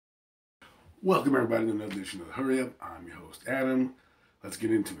Welcome everybody to another edition of the Hurry Up. I'm your host Adam. Let's get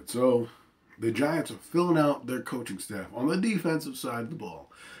into it. So, the Giants are filling out their coaching staff on the defensive side of the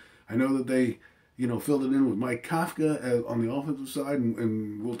ball. I know that they, filled it in with Mike Kafka on the offensive side,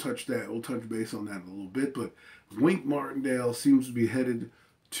 and we'll touch that. We'll touch base on that in a little bit. But Wink Martindale seems to be headed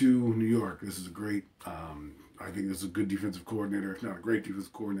to New York. This is a great. I think this is a good defensive coordinator, if not a great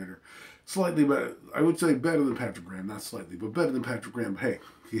defensive coordinator. Slightly better, I would say better than Patrick Graham, not slightly, but better than Patrick Graham. Hey,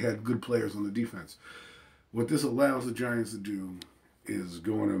 he had good players on the defense. What this allows the Giants to do is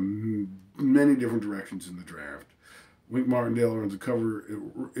go in many different directions in the draft. Wink Martindale runs a cover,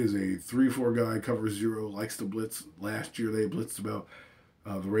 is a 3-4 guy, covers zero, likes to blitz. Last year they blitzed about,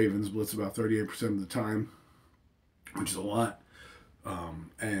 the Ravens blitzed about 38% of the time, which is a lot.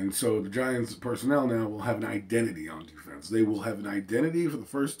 And so the Giants personnel now will have an identity on defense. They will have an identity for the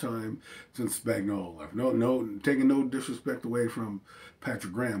first time since Spagnuolo left. No, taking no disrespect away from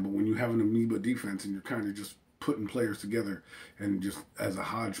Patrick Graham, but when you have an amoeba defense and you're kind of just putting players together and just as a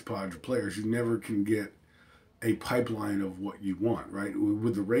hodgepodge of players, you never can get a pipeline of what you want, right?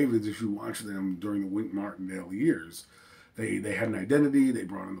 With the Ravens, if you watch them during the Wink Martindale years, they had an identity. They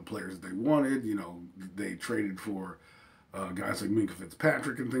brought in the players that they wanted. They traded for guys like Minka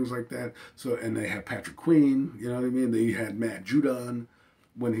Fitzpatrick and things like that. So, and they had Patrick Queen. You know what I mean? They had Matt Judon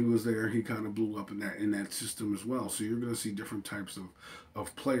when he was there. He kind of blew up in that system as well. So you're going to see different types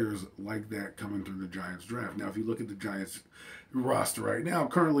of players like that coming through the Giants draft. Now, if you look at the Giants roster right now,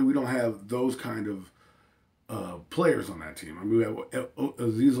 currently we don't have those kind of players on that team. I mean, we have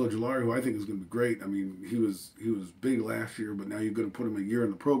Azeez Ojulari, who I think is going to be great. I mean, he was big last year, but now you're going to put him a year in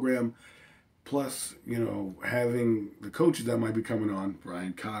the program. Plus, having the coaches that might be coming on,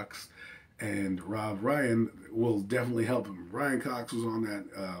 Brian Cox and Rob Ryan, will definitely help him. Brian Cox was on that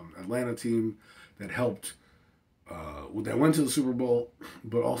Atlanta team that helped, that went to the Super Bowl,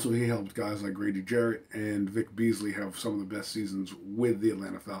 but also he helped guys like Grady Jarrett and Vic Beasley have some of the best seasons with the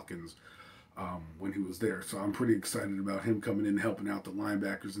Atlanta Falcons when he was there. So I'm pretty excited about him coming in and helping out the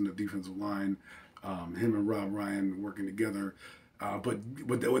linebackers and the defensive line. Him and Rob Ryan working together. But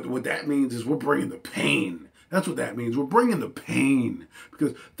what that means is we're bringing the pain. That's what that means. We're bringing the pain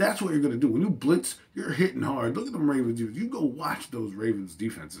because that's what you're going to do. When you blitz, you're hitting hard. Look at them Ravens. You go watch those Ravens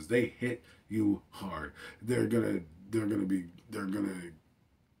defenses. They hit you hard. They're gonna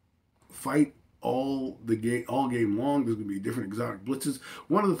fight all game long. There's gonna be different exotic blitzes.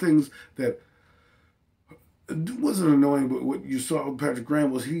 One of the things that wasn't annoying, but what you saw with Patrick Graham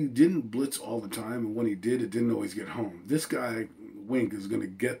was he didn't blitz all the time, and when he did, it didn't always get home. This guy, Wink, is going to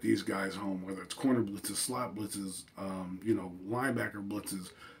get these guys home, whether it's corner blitzes, slot blitzes, linebacker blitzes,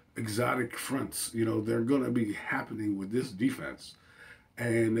 exotic fronts. They're going to be happening with this defense,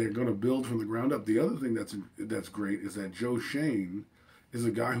 and they're going to build from the ground up. The other thing that's great is that Joe Shane is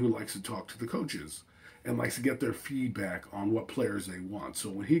a guy who likes to talk to the coaches and likes to get their feedback on what players they want. So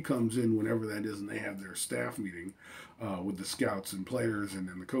when he comes in, whenever that is, and they have their staff meeting with the scouts and players and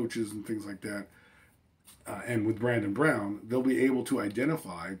then the coaches and things like that, and with Brandon Brown, they'll be able to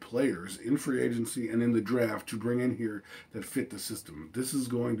identify players in free agency and in the draft to bring in here that fit the system. This is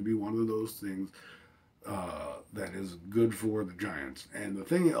going to be one of those things that is good for the Giants. And the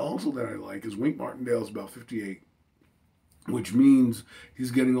thing also that I like is Wink Martindale is about 58, which means he's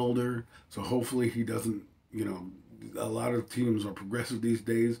getting older. So hopefully he doesn't, a lot of teams are progressive these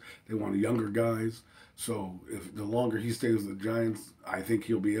days. They want younger guys. So if the longer he stays with the Giants, I think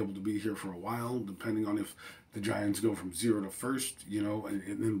he'll be able to be here for a while, depending on if the Giants go from 0 to first, and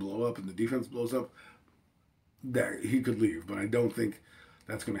then blow up and the defense blows up, that he could leave. But I don't think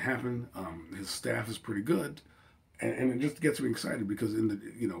that's going to happen. His staff is pretty good. And it just gets me excited because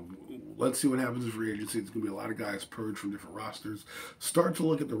let's see what happens in free agency. It's going to be a lot of guys purged from different rosters. Start to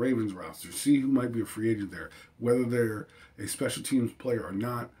look at the Ravens roster. See who might be a free agent there. Whether they're a special teams player or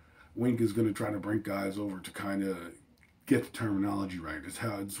not, Wink is going to try to bring guys over to kind of get the terminology right.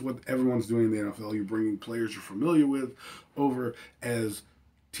 It's what everyone's doing in the NFL. You're bringing players you're familiar with over as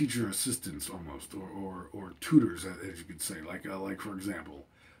teacher assistants almost, or tutors, as you could say. Like for example,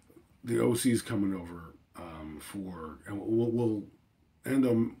 the OC's coming over and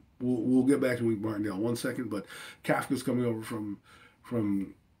we'll get back to Wink Martindale in 1 second, but Kafka's coming over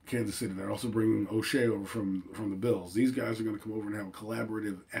from Kansas City. They're also bringing O'Shea over from the Bills. These guys are going to come over and have a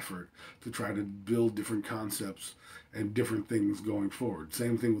collaborative effort to try to build different concepts and different things going forward.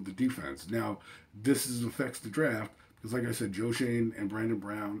 Same thing with the defense. Now, this affects the draft because, like I said, Joe Shane and Brandon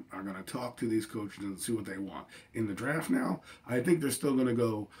Brown are going to talk to these coaches and see what they want. In the draft now, I think they're still going to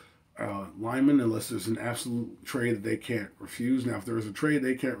go linemen unless there's an absolute trade that they can't refuse. Now, if there is a trade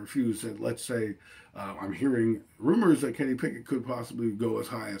they can't refuse, then let's say I'm hearing rumors that Kenny Pickett could possibly go as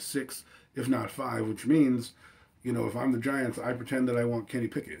high as 6, if not 5, which means, if I'm the Giants, I pretend that I want Kenny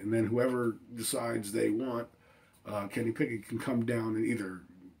Pickett, and then whoever decides they want Kenny Pickett can come down and either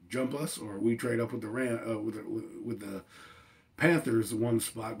jump us or we trade up with the Panthers one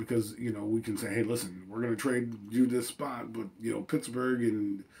spot because we can say, hey, listen, we're going to trade you this spot, but Pittsburgh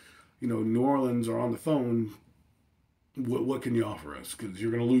and New Orleans are on the phone. What can you offer us? Because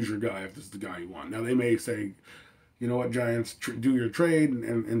you're going to lose your guy if this is the guy you want. Now they may say, you know what, Giants, do your trade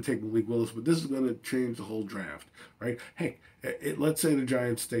and take Malik Willis, but this is going to change the whole draft, right? Hey, let's say the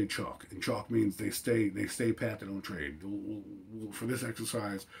Giants stay chalk, and chalk means they stay pat, they don't trade. For this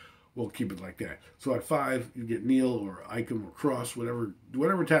exercise, we'll keep it like that. So at 5, you get Neal or Icom or Cross,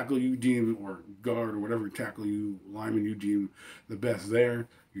 whatever tackle you deem, or guard, or whatever lineman you deem the best there,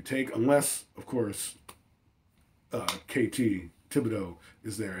 you take, unless, of course, KT Thibodeau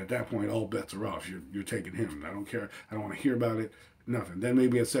is there. At that point, all bets are off. You're taking him. I don't care. I don't want to hear about it. Nothing. Then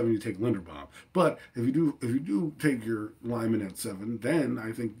maybe at 7 you take Linderbaum. But if you do take your lineman at 7, then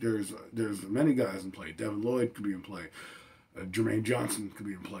I think there's many guys in play. Devin Lloyd could be in play. Jermaine Johnson could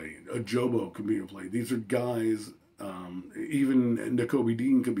be in play. Jobo could be in play. These are guys. Even Nakobe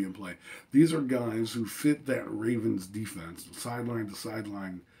Dean could be in play. These are guys who fit that Ravens defense, sideline to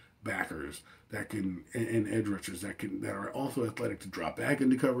sideline backers that can, and edge rushers that are also athletic to drop back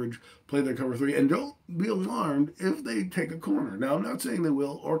into coverage, play their cover 3, and don't be alarmed if they take a corner. Now, I'm not saying they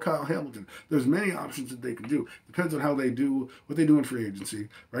will, or Kyle Hamilton. There's many options that they can do. Depends on what they do in free agency,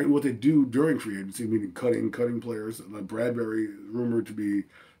 right? What they do during free agency, meaning cutting players. Like Bradbury rumored to be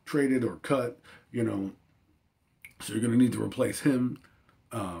traded or cut, so you're going to need to replace him.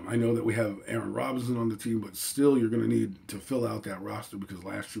 I know that we have Aaron Robinson on the team, but still you're going to need to fill out that roster because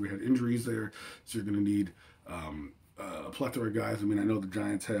last year we had injuries there. So you're going to need a plethora of guys. I mean, I know the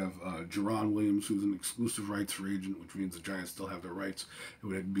Giants have Jerron Williams, who's an exclusive rights free agent, which means the Giants still have their rights. It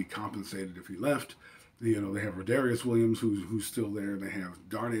would be compensated if he left. They have Rodarius Williams, who's still there. They have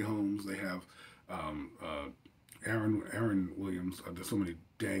Darnay Holmes. They have Aaron Williams. There's so many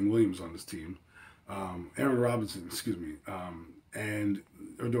dang Williams on this team. Aaron Robinson, excuse me. And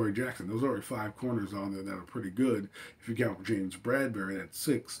Adoree Jackson. Those are already 5 corners on there that are pretty good. If you count James Bradbury at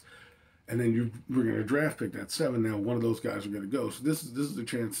 6, and then you bring in a draft pick at 7. Now one of those guys are going to go. So this is a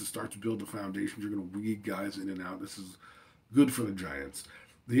chance to start to build the foundation. You're going to weed guys in and out. This is good for the Giants.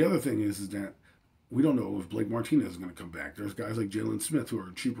 The other thing is that we don't know if Blake Martinez is going to come back. There's guys like Jalen Smith who are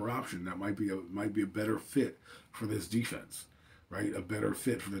a cheaper option that might be a better fit for this defense. Right, a better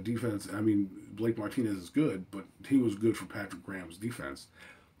fit for the defense. I mean, Blake Martinez is good, but he was good for Patrick Graham's defense.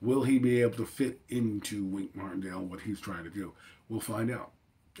 Will he be able to fit into Wink Martindale, what he's trying to do? We'll find out.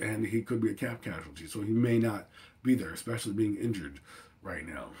 And he could be a cap casualty, so he may not be there, especially being injured right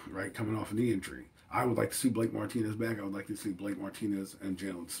now, right, coming off a knee injury. I would like to see Blake Martinez back. I would like to see Blake Martinez and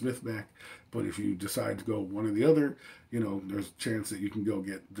Jalen Smith back. But if you decide to go one or the other, there's a chance that you can go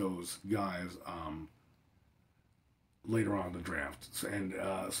get those guys later on in the draft. And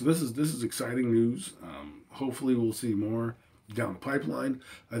so this is exciting news. Hopefully we'll see more down the pipeline.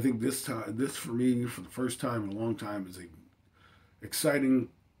 I think this for me, for the first time in a long time, is a exciting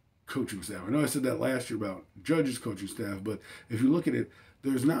coaching staff. I know I said that last year about Judge's coaching staff, but if you look at it,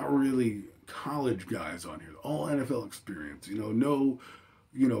 there's not really college guys on here. All NFL experience. No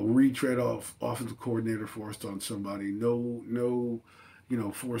retread off offensive coordinator forced on somebody. No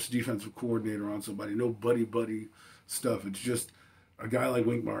forced defensive coordinator on somebody. No buddy stuff. It's just a guy like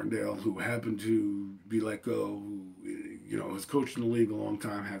Wink Martindale who happened to be let go, who has coached in the league a long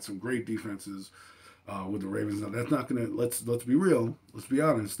time, had some great defenses with the Ravens. Now that's not gonna let's be real, let's be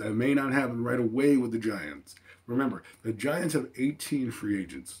honest, that may not happen right away with the Giants. Remember, the Giants have 18 free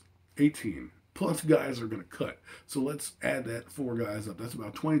agents. 18. Plus guys are going to cut. So let's add that 4 guys up. That's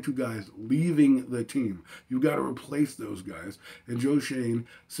about 22 guys leaving the team. You've got to replace those guys. And Joe Shane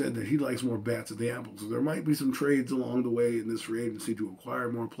said that he likes more bats at the apple. So there might be some trades along the way in this free agency to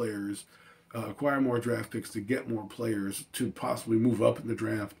acquire more players, acquire more draft picks to get more players to possibly move up in the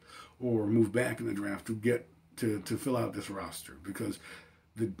draft or move back in the draft to get to fill out this roster. Because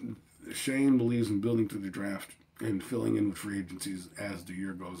Shane believes in building through the draft and filling in with free agencies as the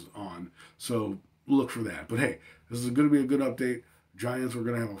year goes on. So look for that. But hey, this is going to be a good update. Giants are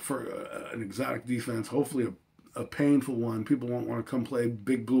going to have an exotic defense, hopefully a painful one. People won't want to come play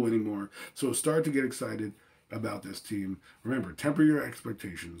Big Blue anymore. So start to get excited about this team. Remember, temper your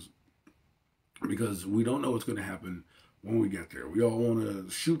expectations because we don't know what's going to happen when we get there. We all want to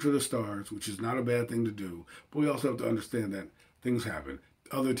shoot for the stars, which is not a bad thing to do. But we also have to understand that things happen.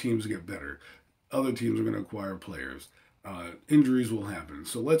 other teams get better. Other teams are going to acquire players. Injuries will happen.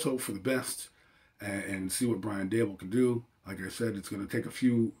 So let's hope for the best and see what Brian Dable can do. Like I said, it's going to take a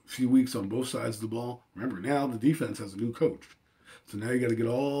few weeks on both sides of the ball. Remember, now the defense has a new coach. So now you got to get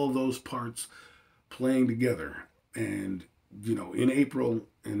all those parts playing together. And, in April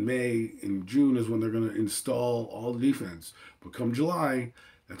and May and June is when they're going to install all the defense. But come July,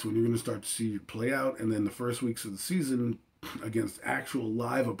 that's when you're going to start to see it play out. And then the first weeks of the season against actual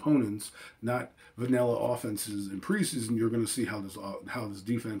live opponents, not vanilla offenses in preseason, you're going to see how this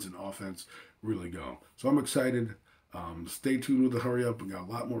defense and offense really go. So I'm excited. Stay tuned with the Hurry Up. We got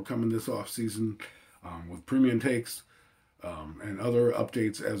a lot more coming this off season with premium takes and other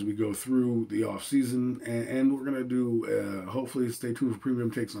updates as we go through the off season. And we're going to do, hopefully, stay tuned for premium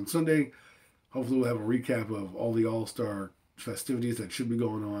takes on Sunday. Hopefully, we'll have a recap of all the All-Star festivities that should be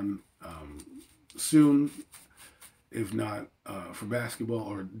going on soon. If not for basketball,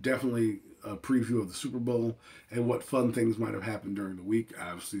 or definitely a preview of the Super Bowl and what fun things might have happened during the week.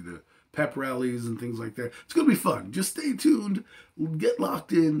 Obviously, the pep rallies and things like that. It's going to be fun. Just stay tuned. Get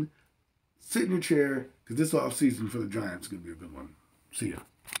locked in. Sit in your chair, because this offseason for the Giants is going to be a good one. See ya.